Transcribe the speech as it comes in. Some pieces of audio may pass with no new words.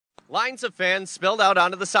Lines of fans spilled out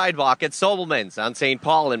onto the sidewalk at Sobelmans on St.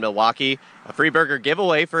 Paul in Milwaukee, a free burger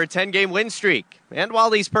giveaway for a 10-game win streak. And while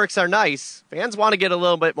these perks are nice, fans want to get a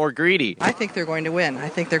little bit more greedy. I think they're going to win. I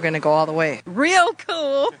think they're going to go all the way. Real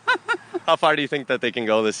cool. How far do you think that they can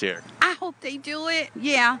go this year? I hope they do it.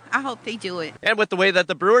 Yeah, I hope they do it. And with the way that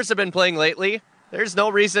the Brewers have been playing lately, there's no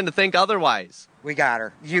reason to think otherwise. We got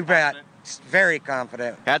her. You bet. Very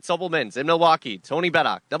confident. At Sobelmans in Milwaukee, Tony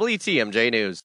Bettack, WTMJ News.